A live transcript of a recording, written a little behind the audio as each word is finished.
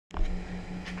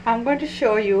I'm going to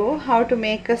show you how to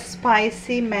make a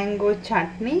spicy mango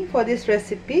chutney. For this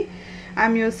recipe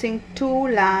I'm using 2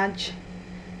 large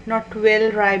not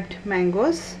well ripe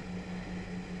mangoes,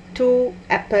 2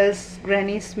 apples,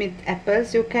 Granny Smith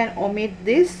apples. You can omit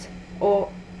this or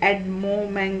add more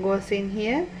mangoes in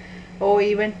here, or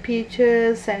even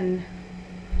peaches and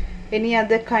any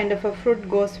other kind of a fruit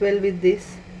goes well with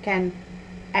this, can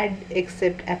add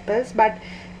except apples. But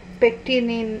pectin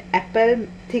in apple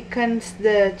thickens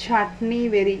the chutney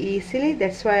very easily,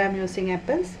 that's why I'm using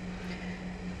apples.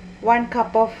 1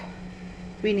 cup of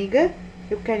vinegar.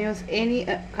 You can use any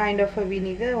kind of a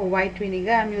vinegar or white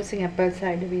vinegar. I'm using apple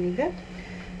cider vinegar.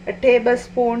 A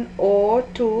tablespoon or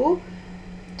 2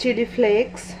 chili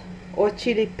flakes or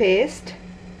chili paste.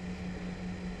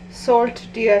 Salt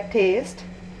to your taste.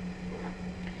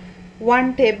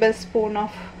 1 tablespoon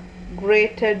of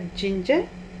grated ginger.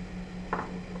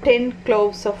 10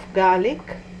 cloves of garlic.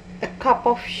 A cup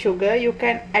of sugar. You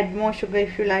can add more sugar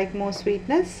if you like more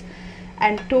sweetness.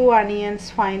 And 2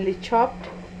 onions finely chopped.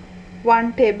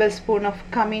 1 tablespoon of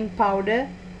cumin powder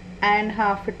and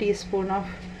half a teaspoon of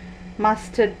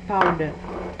mustard powder.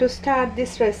 To start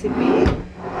this recipe,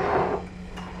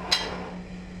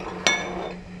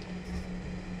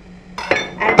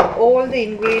 add all the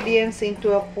ingredients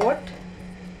into a pot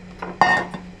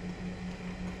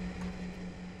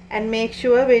and make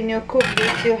sure when you cook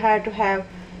this you have to have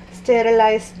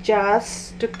sterilized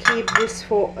jars to keep this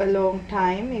for a long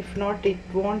time. If not, it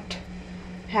won't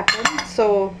happen.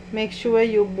 So make sure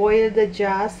you boil the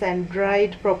jars and dry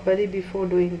it properly before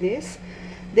doing this.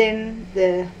 Then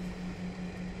the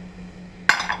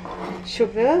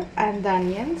sugar and the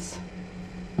onions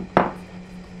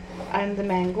and the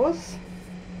mangoes.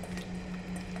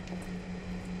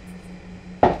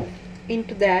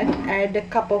 Into that add a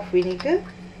cup of vinegar.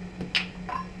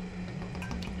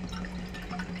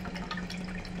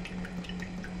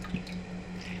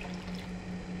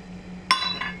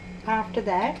 After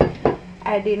that,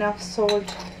 add enough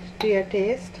salt to your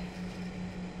taste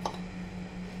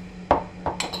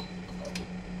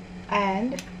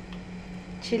and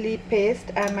chili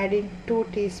paste. I'm adding 2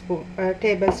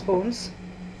 tablespoons.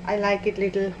 I like it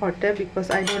little hotter because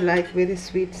I don't like very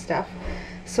sweet stuff.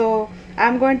 So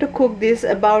I'm going to cook this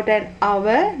about an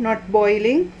hour, not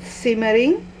boiling,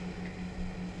 simmering.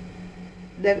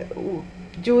 The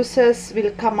juices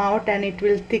will come out and it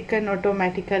will thicken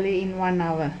automatically in 1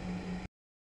 hour.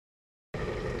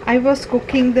 I was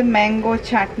cooking the mango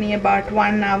chutney about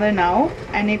 1 hour now,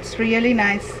 and it's really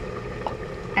nice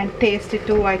and tasty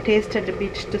too. I tasted a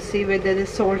bit to see whether the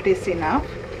salt is enough.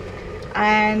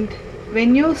 And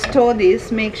when you store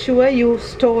this, make sure you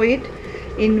store it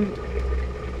in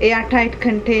airtight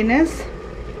containers,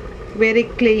 very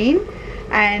clean,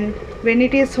 and when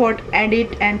it is hot, add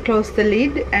it and close the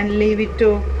lid and leave it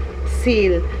to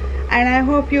seal. And I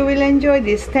hope you will enjoy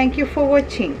this. Thank you for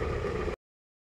watching.